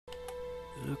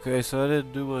Okay, so I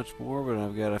didn't do much more, but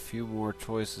I've got a few more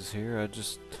choices here.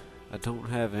 I don't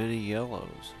have any yellows.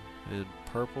 And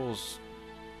purple,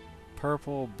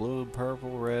 blue and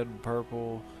purple, red and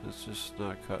purple. It's just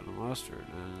not cutting the mustard.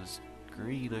 And it's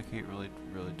green, I can't really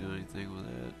do anything with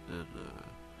it. And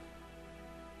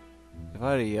if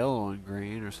I had a yellow and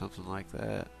green or something like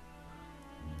that,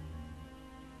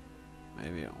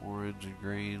 maybe an orange and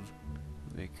green,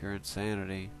 maybe Cure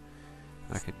Insanity,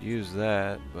 I could use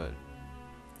that, but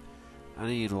I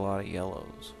need a lot of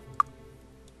yellows.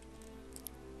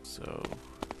 So,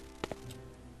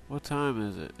 what time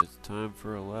is it? It's time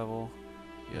for a level?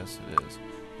 Yes, it is.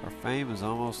 Our fame is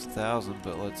almost 1,000,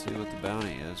 but let's see what the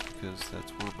bounty is, because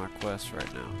that's one of my quests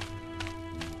right now.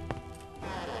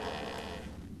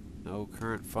 No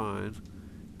current find.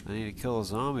 I need to kill a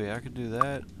zombie. I can do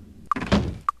that.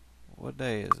 What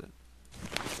day is it?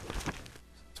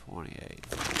 It's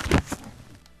 28th.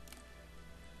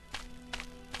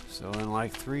 So in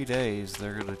like 3 days,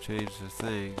 they're gonna change the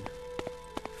thing.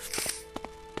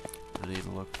 I need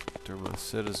to look through my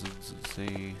citizens and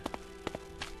see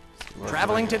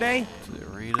Traveling today? to the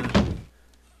arena.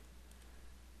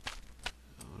 I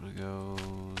wanna go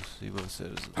see my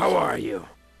citizens. How are you?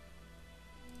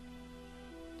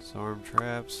 Disarm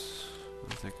traps.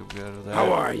 I think I'm good with that.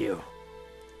 How are you?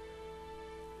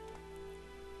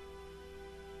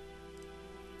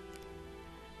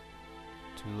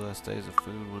 2 less days of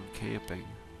food when camping.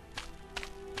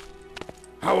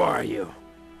 How are you?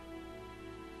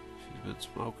 She's been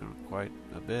smoking quite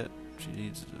a bit. She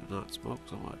needs to not smoke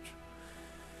so much.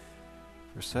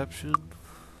 Perception.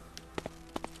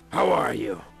 How are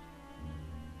you?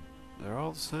 They're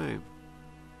all the same.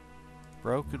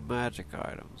 Broken magic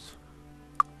items.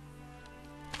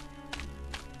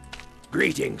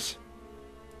 Greetings.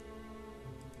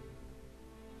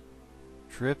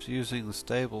 Trips using the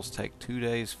stables take 2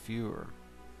 days fewer.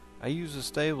 I use the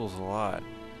stables a lot.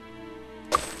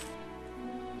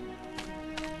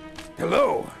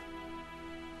 Hello.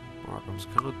 Markham's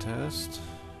contest.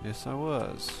 Yes, I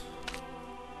was.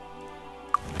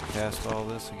 I cast all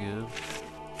this again.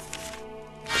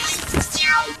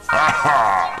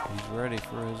 He's ready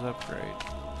for his upgrade.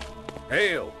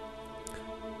 Hail.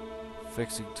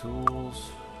 Fixing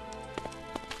tools.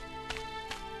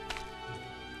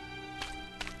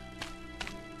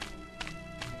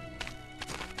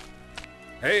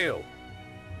 Hail.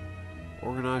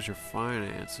 Organize your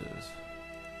finances.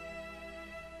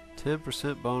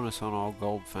 10% bonus on all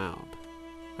gold found.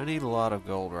 I need a lot of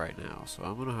gold right now, so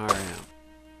I'm gonna hire him.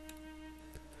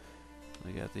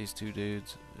 We got these 2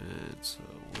 dudes, and so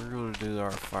we're gonna do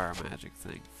our fire magic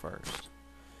thing first.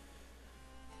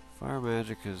 Fire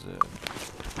magic is a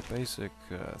basic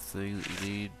thing that you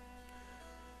need.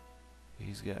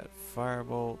 He's got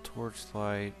firebolt,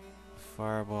 torchlight,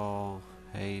 fireball,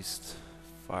 haste,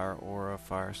 fire aura,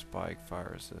 fire spike,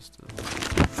 fire resistance.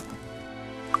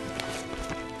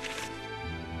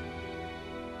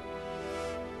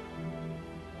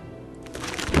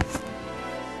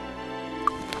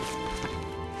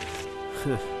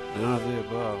 None of the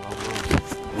above,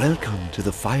 almost. Welcome to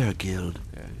the Fire Guild.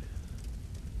 Okay.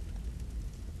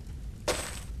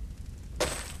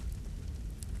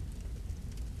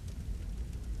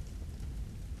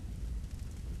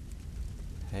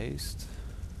 Haste.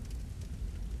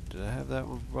 Did I have that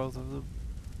one for both of them?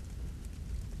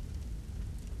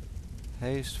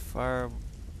 Haste,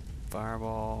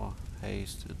 fireball,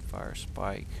 haste, and fire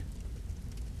spike.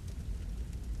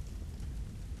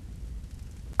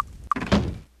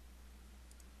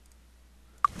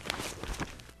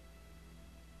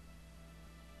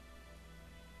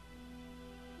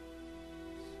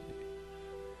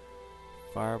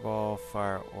 Fireball,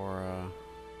 fire aura,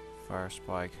 fire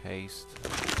spike, haste.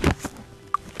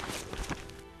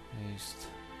 Haste.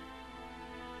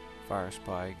 Fire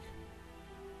spike.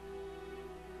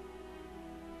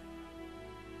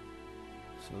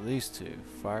 So these two,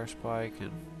 fire spike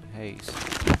and haste.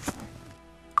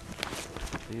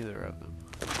 Neither of them.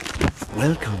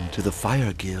 Welcome to the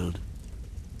Fire Guild.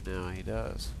 Now he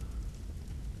does.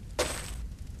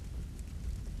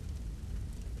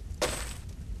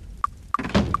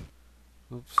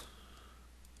 Oops.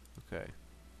 Okay.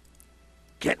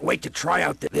 Can't wait to try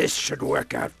out this should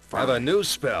work out fine. Have a new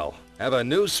spell. Have a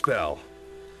new spell.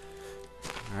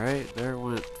 Alright, there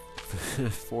went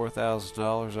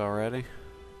 $4,000 already.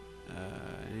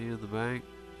 Any in the bank?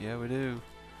 Yeah, we do.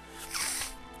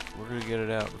 We're gonna get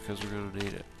it out because we're gonna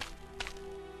need it.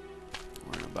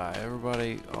 We're gonna buy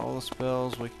everybody all the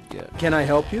spells we can get. Can I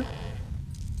help you?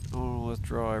 I wanna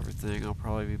withdraw everything. I'll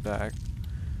probably be back.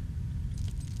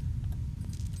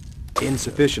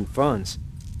 Insufficient funds.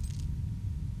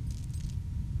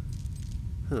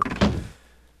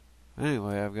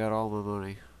 Anyway, I've got all my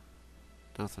money.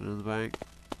 Nothing in the bank.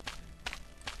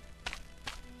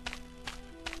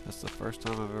 That's the first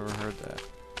time I've ever heard that.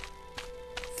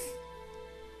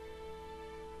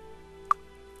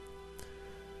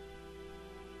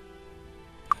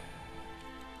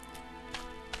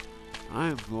 I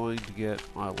am going to get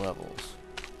my levels.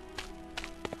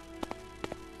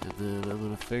 And then I'm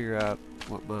going to figure out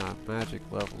what my magic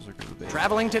levels are going to be.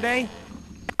 Traveling today?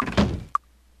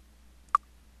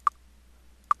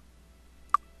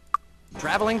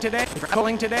 Traveling today?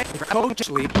 Traveling today? Go to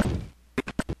sleep. You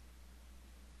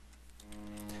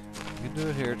can do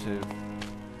it here too.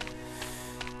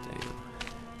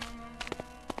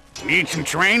 Damn. Need some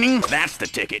training? That's the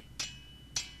ticket.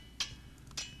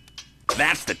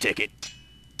 That's the ticket.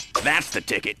 That's the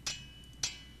ticket.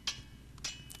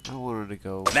 I wanted to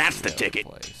go. That's to the other ticket.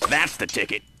 place. That's the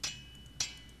ticket.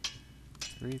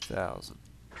 3,000.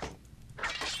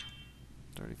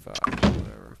 35,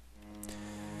 whatever.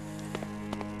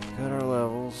 Got our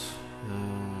levels.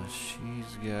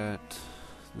 She's got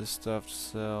this stuff to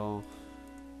sell.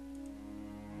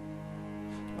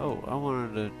 Oh, I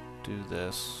wanted to do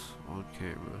this on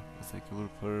camera. I think I'm going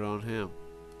to put it on him.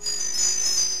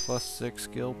 Plus 6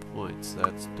 skill points.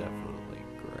 That's definitely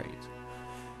great.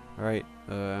 Alright,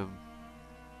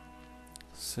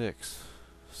 6.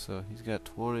 So he's got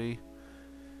 20.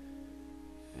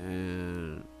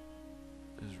 And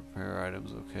his repair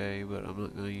item's okay, but I'm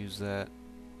not going to use that.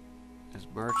 His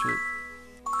merchant,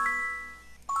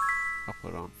 I'll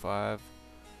put on 5.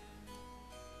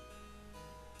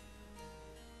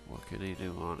 What can he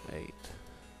do on 8?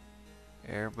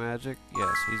 Air magic?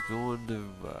 Yes, he's going to,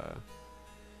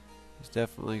 he's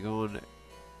definitely going to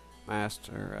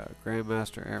master,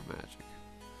 Grandmaster Air Magic.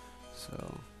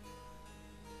 So,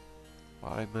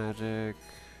 body magic.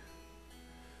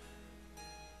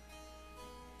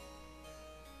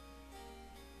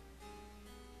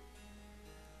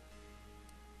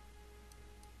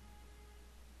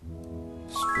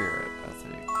 Spirit, I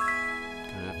think.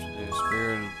 Gonna have to do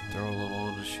spirit and throw a little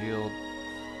on the shield.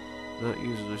 Not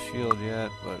using a shield yet,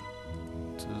 but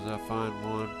as soon as I find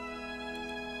one,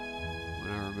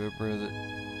 when I remember that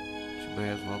she may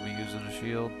as well be using a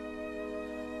shield.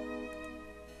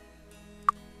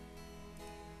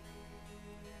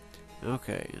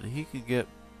 Okay, and he can get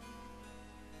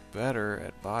better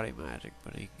at body magic,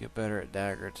 but he can get better at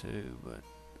dagger too, but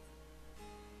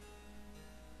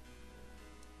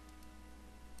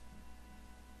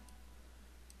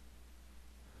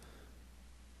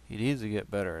he needs to get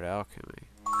better at alchemy.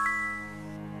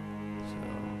 So,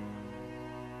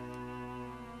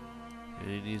 and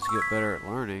he needs to get better at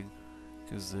learning,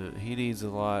 because he needs a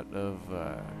lot of,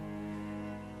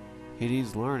 he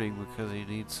needs learning because he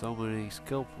needs so many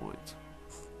skill points.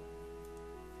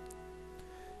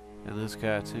 And this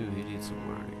guy too, he needs some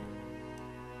learning.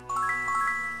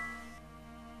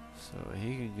 So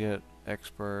he can get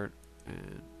expert,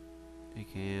 and he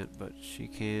can't, but she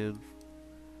can.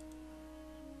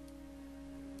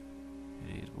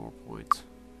 He needs more points.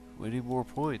 We need more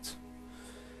points.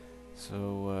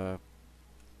 So,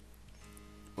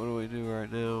 what do we do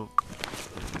right now?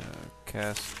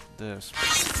 Cast this.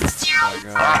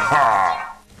 And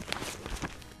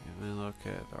we look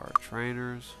at our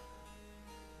trainers.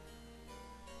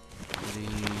 We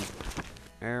need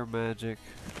air magic.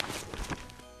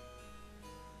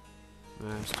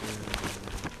 Master.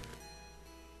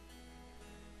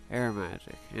 Air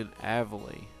magic in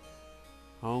Avali.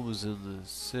 Home is in the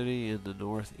city in the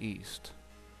northeast.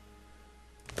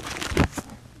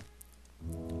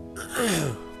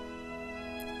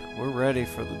 We're ready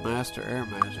for the Master Air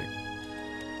Magic.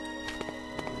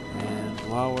 And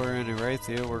while we're in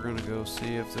Erathia, we're going to go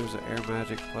see if there's an Air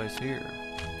Magic place here.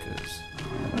 Because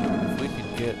if we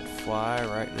can get Fly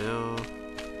right now,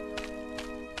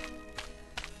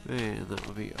 man, that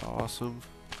would be awesome.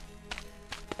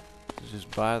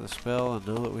 Just buy the spell and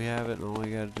know that we have it, and all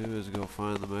we gotta do is go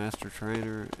find the master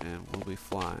trainer and we'll be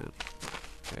flying.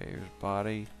 Okay, here's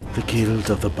body. The Guild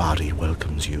of the Body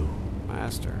welcomes you.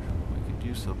 Master. We could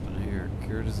do something here.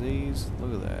 Cure disease?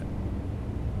 Look at that.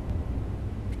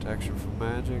 Protection from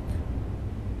magic.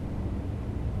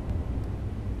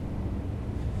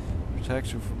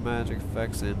 Protection from magic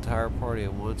affects the entire party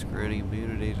at once, granting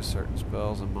immunity to certain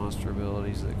spells and monster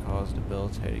abilities that cause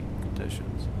debilitating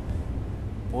conditions.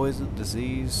 Poison,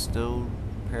 disease, stone,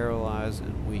 paralyzed,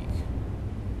 and weak.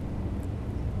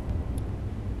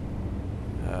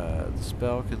 The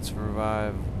spell can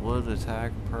survive 1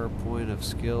 attack per point of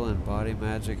skill in body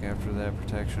magic after that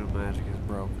protection of magic is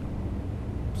broken.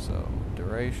 So,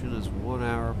 duration is 1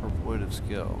 hour per point of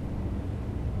skill.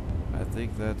 I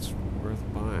think that's worth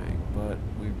buying, but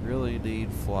we really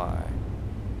need fly.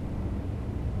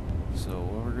 So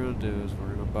what we're going to do is we're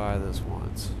going to buy this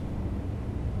once.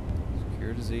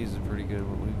 Cure disease is pretty good,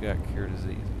 but we've got cure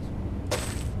diseases.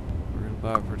 We're going to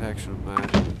buy protection of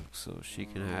magic so she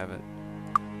can have it.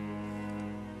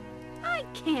 I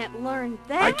can't learn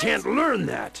that. I can't learn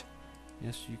that.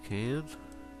 Yes, you can.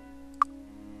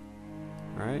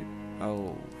 Right?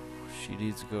 Oh, she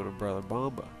needs to go to Brother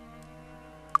Bomba.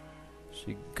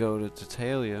 She can go to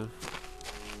Tatalia.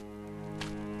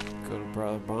 Go to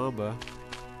Brother Bomba.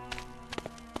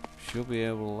 She'll be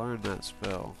able to learn that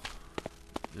spell.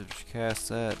 If she casts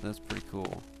that, that's pretty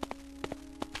cool.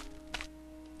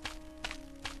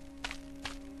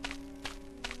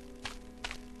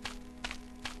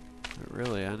 But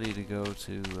really, I need to go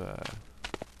to,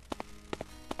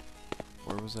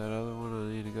 where was that other one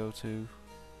I need to go to?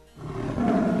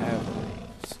 Avonlea.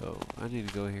 So, I need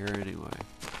to go here anyway.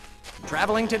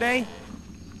 Traveling today?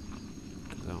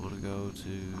 'Cause I want to go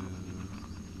to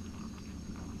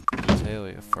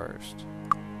Talia first.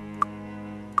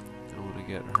 I want to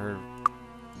get her.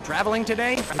 Traveling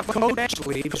today? Coach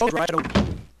leaves right away.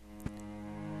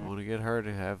 I want to get her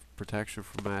to have protection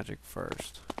from magic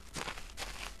first.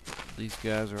 These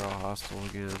guys are all hostile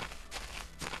again.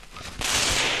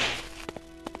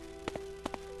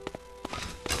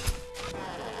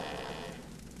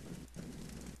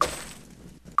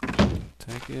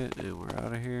 Take it, and we're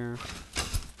out of here.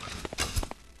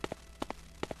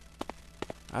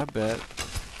 I bet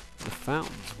the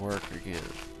fountains work again.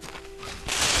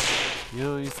 You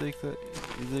know, you think the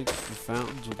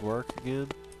fountains would work again?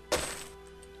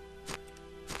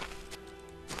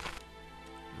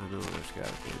 I know there's got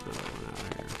to be another one out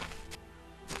here.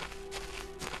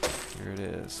 Here it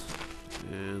is.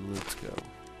 And let's go.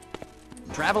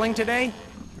 Traveling today?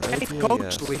 Right there, Coach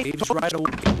yes. leaves right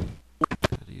away.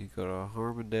 I need to go to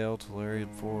Harmondale,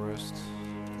 Tolarian Forest.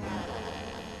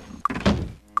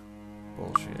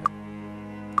 Bullshit.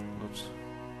 Whoops.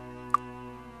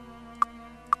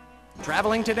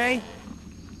 Traveling today?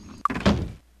 I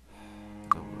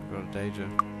want to go to Deja.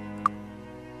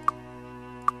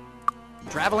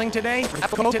 Traveling today?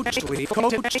 Coach leaves.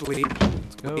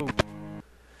 Let's go.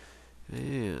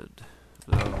 And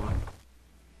another one.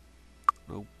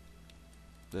 Nope.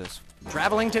 This.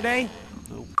 Traveling today?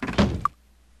 Nope.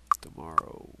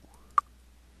 Tomorrow.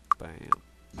 Bam.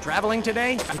 Traveling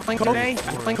today? Today?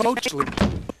 Coach leaves.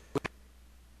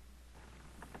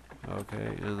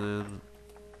 Okay, and then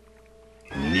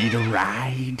Need a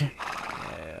ride?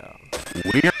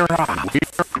 yeah. We're on.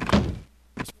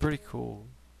 It's pretty cool.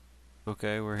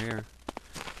 Okay, we're here.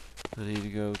 I need to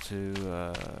go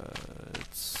to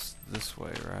it's this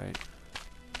way, right?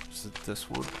 Is it this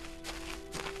one?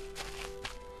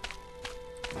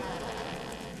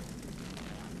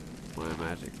 My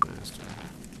magic master.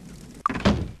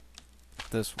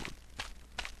 This one.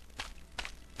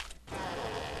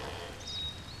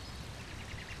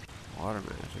 Water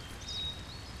magic.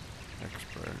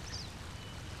 Expert.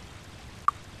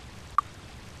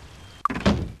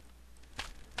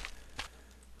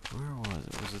 Where was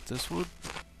it? Was it this one?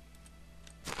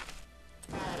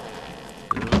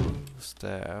 No,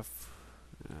 staff.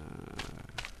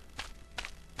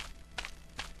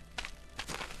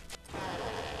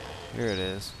 Here it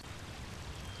is.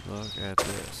 Look at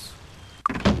this.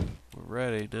 We're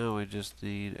ready. Now we just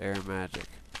need air magic.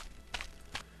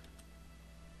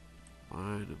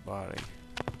 Mind and body.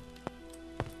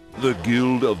 The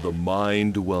Guild of the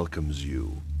Mind welcomes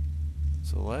you.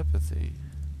 Telepathy.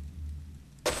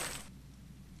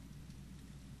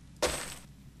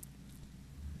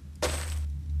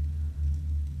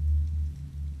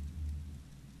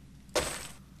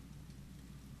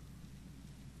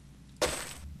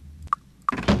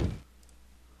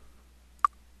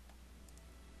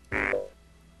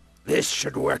 This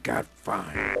should work out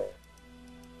fine.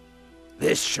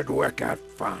 This should work out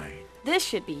fine. This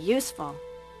should be useful.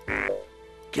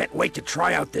 Can't wait to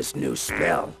try out this new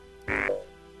spell.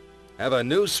 Have a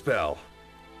new spell.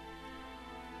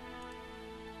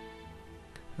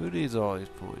 Who needs all these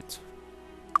points?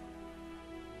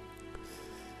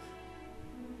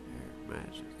 Air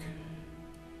magic.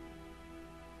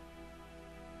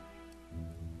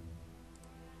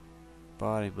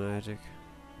 Body magic.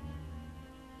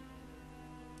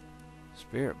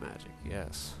 Spirit magic,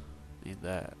 yes. Need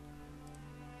that.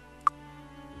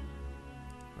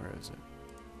 Where is it?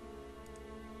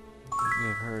 I'll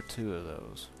give her 2 of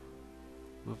those.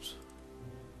 Whoops.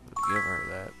 I'll give her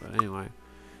that, but anyway.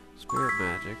 Spirit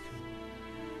magic.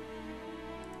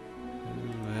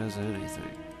 Who has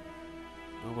anything?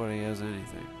 Nobody has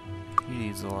anything. He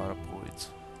needs a lot of points.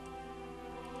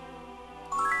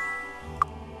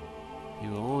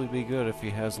 be good if he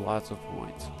has lots of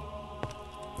points.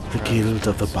 The Guild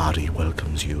of the Body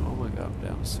welcomes you. Oh my god, I'm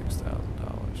down to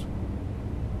 $6,000.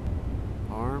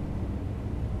 Harm?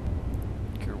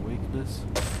 Cure weakness?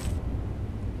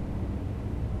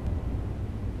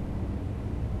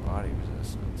 Body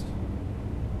resistance.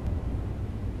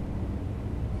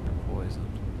 Cure poison.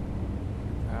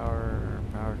 Power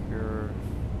cure.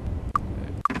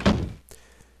 Okay.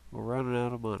 We're running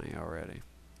out of money already.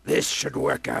 This should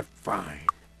work out fine.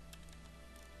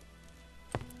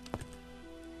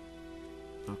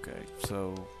 Okay,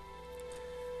 so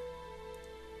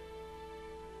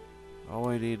all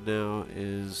we need now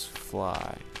is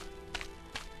fly.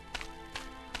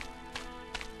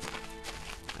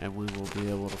 And we will be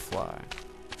able to fly.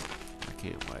 I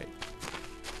can't wait.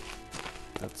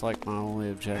 That's like my only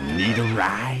objective. Need a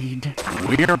ride?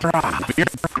 We're off.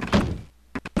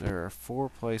 There are 4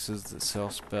 places that sell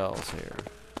spells here.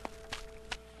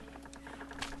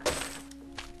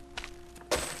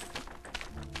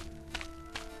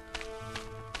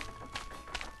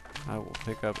 I will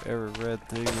pick up every red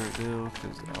thing right now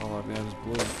because all I've got is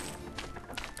blue.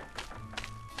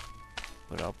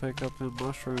 But I'll pick up them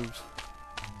mushrooms.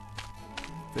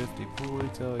 50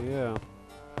 points, hell yeah.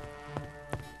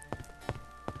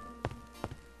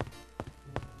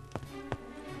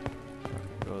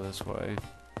 Go this way.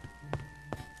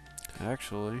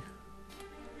 Actually,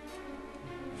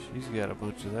 she's got a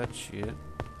bunch of that shit.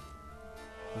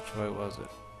 Which way was it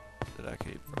that I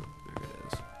came from? There it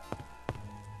is.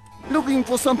 Looking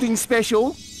for something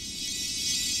special?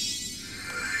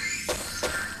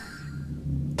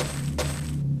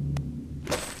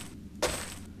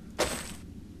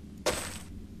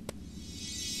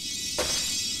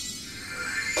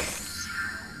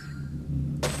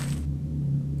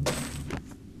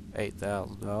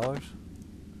 $8,000.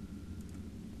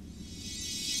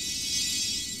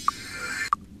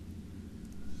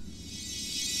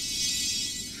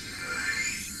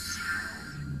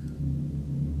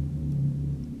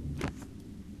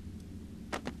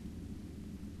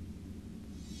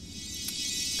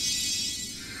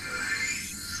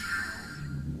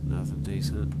 Nothing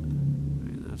decent. I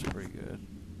mean, that's pretty good.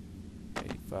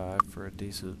 85 for a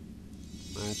decent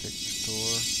magic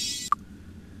restore.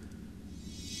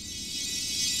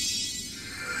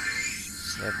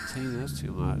 17, that's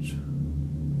too much.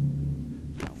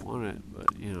 I want it, but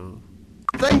you know.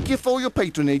 Thank you for your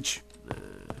patronage. Nah.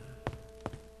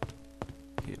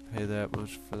 Can't pay that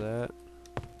much for that.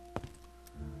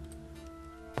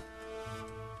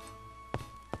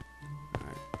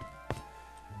 Alright.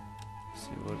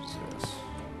 See, what is this?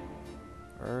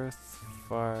 Earth,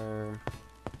 fire,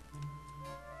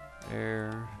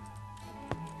 air.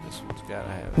 This one's gotta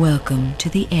have it. Welcome to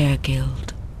the Air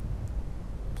Guild.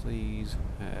 Please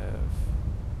have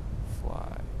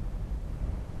fly.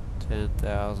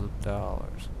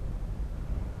 $10,000.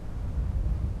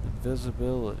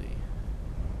 Invisibility.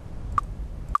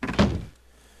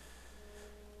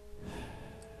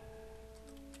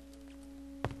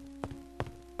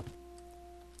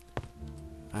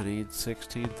 I need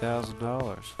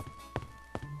 $16,000.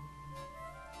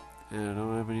 And I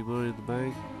don't have any money in the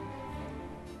bank.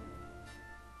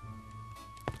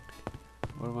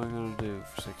 What am I gonna do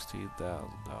for $16,000?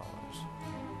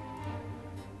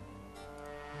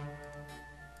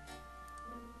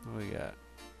 What do we got?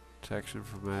 Protection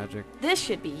for magic. This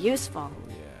should be useful. Oh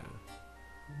yeah.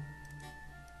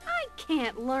 I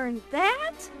can't learn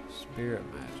that. Spirit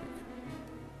magic.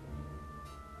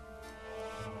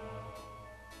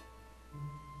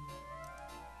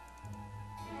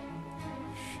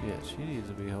 Shit, she needs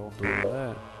to be holding on to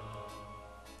that.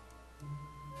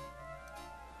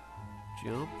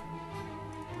 Jump?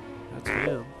 That's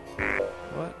him.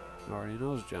 What? Already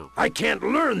knows jump. I can't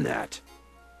learn that.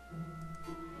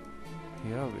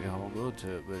 He ought to be holding on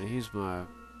to it, but he's my...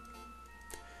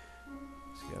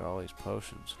 He's got all these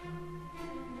potions.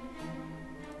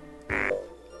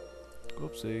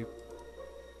 Whoopsie.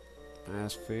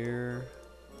 Mass fear.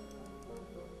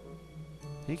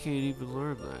 He can't even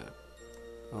learn that.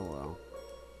 Oh well.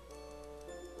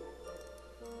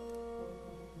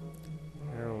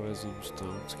 Heroism,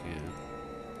 stone skin.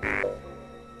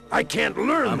 I can't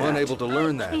learn I'm that. unable to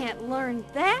learn that. Can't learn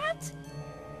that.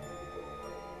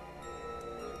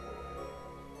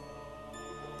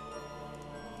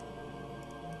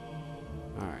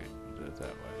 Alright, we'll do it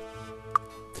that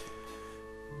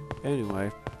way.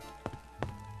 Anyway,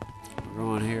 we're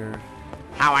going here.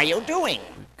 How are you doing?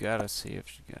 We've got to see if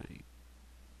she got any.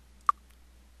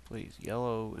 Please,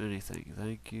 yellow, anything.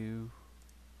 Thank you.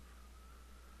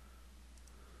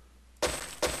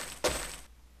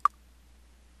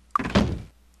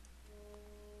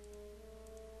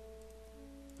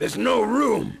 There's no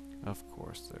room. Of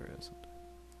course there isn't.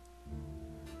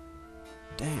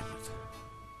 Damn it.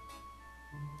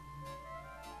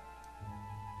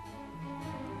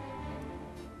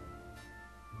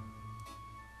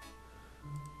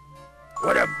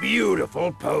 What a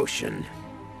beautiful potion.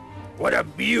 What a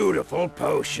beautiful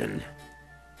potion.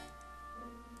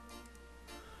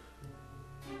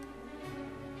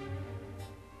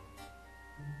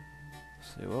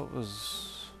 See, what was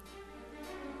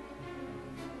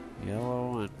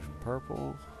yellow and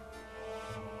purple?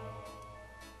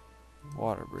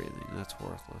 Water breathing, that's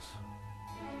worthless.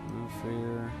 No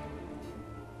fear.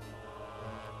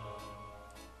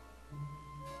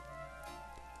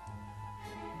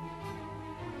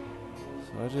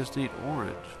 So I just need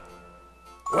orange.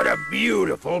 What a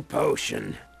beautiful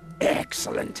potion.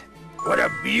 Excellent. What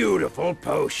a beautiful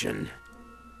potion.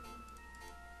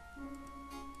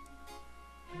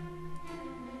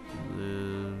 And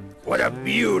then What a Kazam.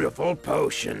 beautiful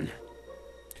potion.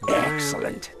 Kazam.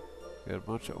 Excellent. Got a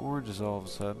bunch of oranges all of a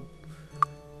sudden.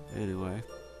 Anyway.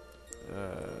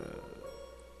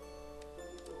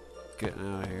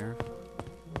 Getting out of here.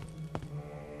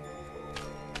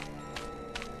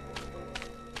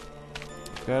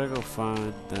 Gotta go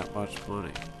find that much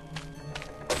money.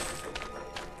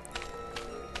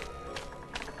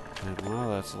 And wow,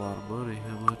 that's a lot of money.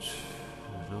 How much?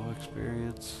 No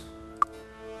experience.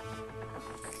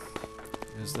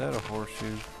 Is that a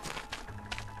horseshoe?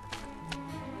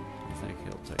 I think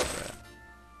he'll take that.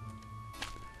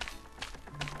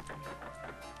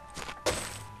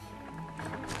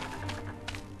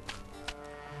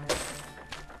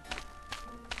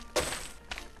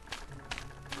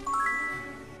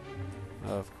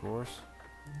 Of course.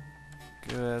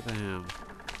 Good to him.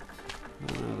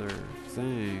 Another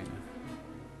thing.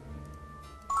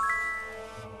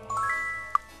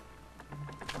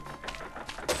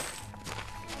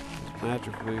 This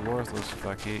magic will be worthless if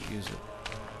I can't use it.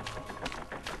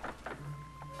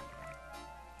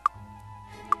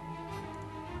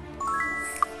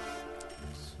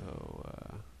 So,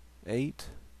 8.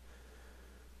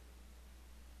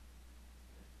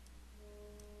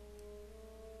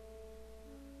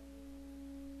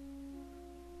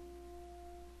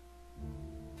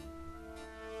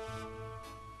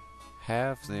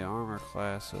 Half the armor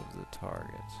class of the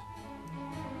target.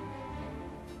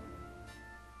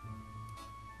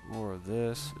 Or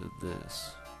this and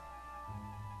this.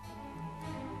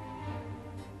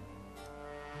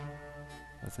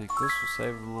 I think this will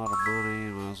save them a lot of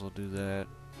money. Might as well do that.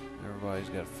 Everybody's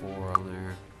got 4 on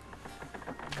there.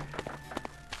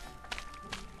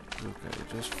 Okay,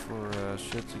 just for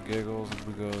shits and giggles, I'm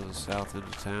gonna go to the south end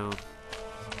of town.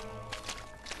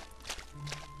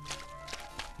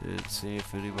 And see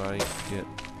if anybody can get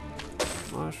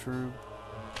mushroom.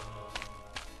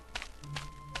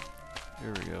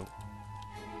 Here we go.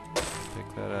 Pick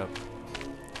that up.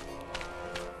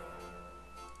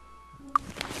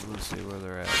 Let's see where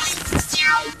they're at.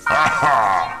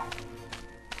 Aha!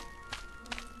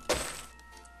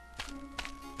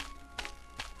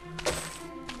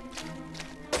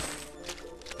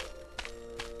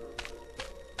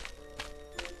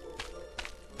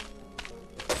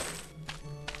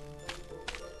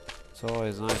 It's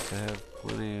always nice to have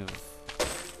plenty of...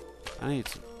 I need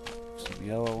some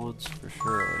yellow ones for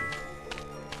surely.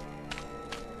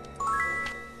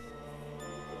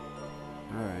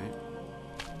 Alright.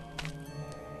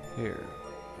 Here.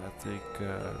 I think,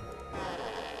 of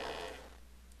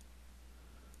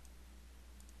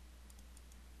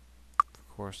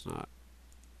course not.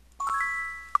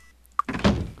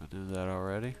 I did that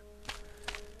already.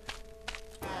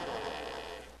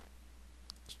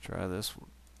 Let's try this one.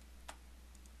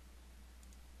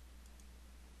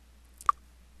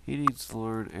 He needs to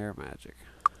learn air magic.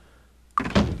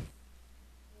 Let's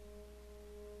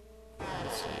see,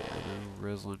 I know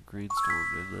Rizzle and Greenstorm,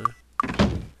 didn't I?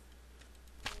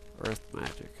 Earth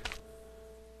magic.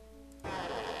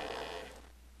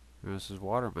 This is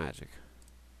water magic.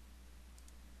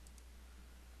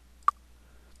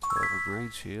 12 and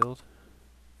rain shield.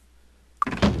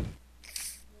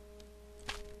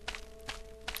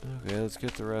 Okay, let's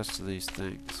get the rest of these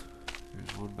things.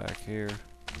 There's one back here.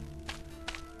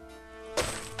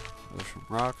 There's some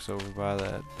rocks over by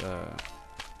that,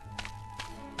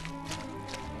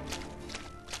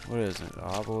 what is it,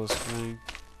 obelisk thing?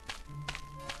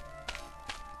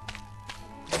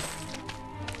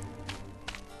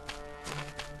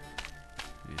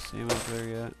 Do you see him up there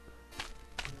yet?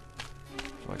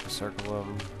 There's like a circle of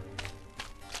them.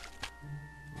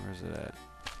 Where is it at?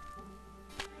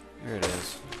 Here it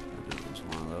is. I knew it was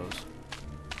one of those.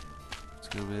 It's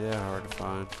gonna be that hard to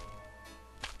find.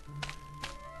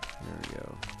 go.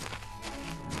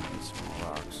 Get some more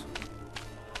rocks.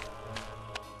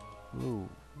 Ooh.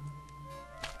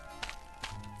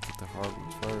 Get the hard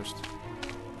ones first.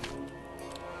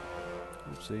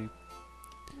 Oopsie.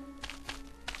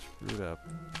 Screwed up.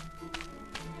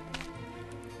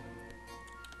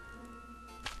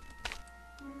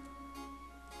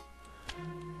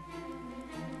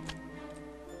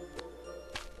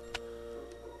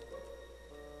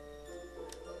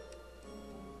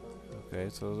 Okay,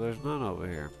 so there's none over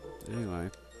here. Anyway.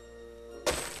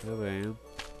 Shazam.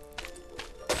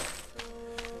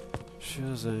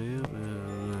 Shazam,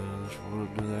 and there's one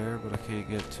under there, but I can't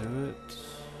get to it.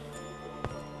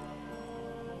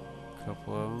 A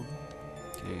couple of them.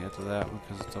 Can't get to that one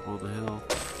because it's up on the hill.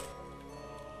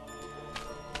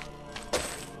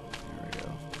 There we go.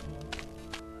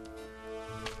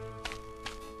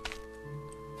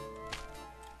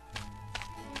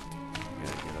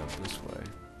 Gotta get up this way.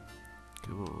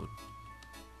 Come on.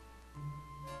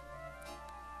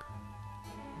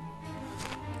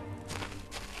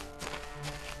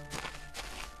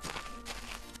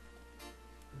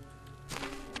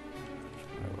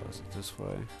 Where was it? This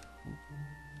way.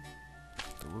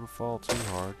 Don't want to fall too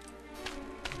hard.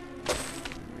 There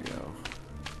we go.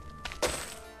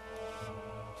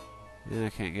 Yeah, I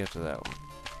can't get to that one.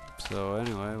 So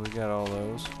anyway, we got all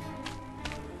those.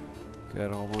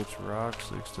 Got a whole bunch of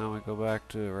rocks. Next time we go back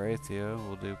to Arathia,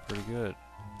 we'll do pretty good.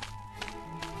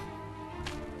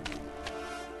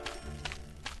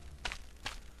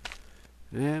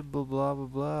 And blah blah blah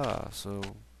blah. So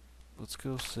let's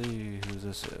go see who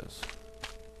this is.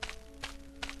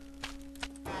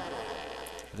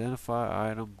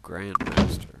 Identify item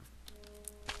Grandmaster.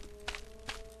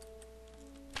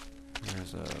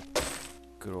 There's a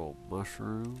good old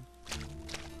mushroom.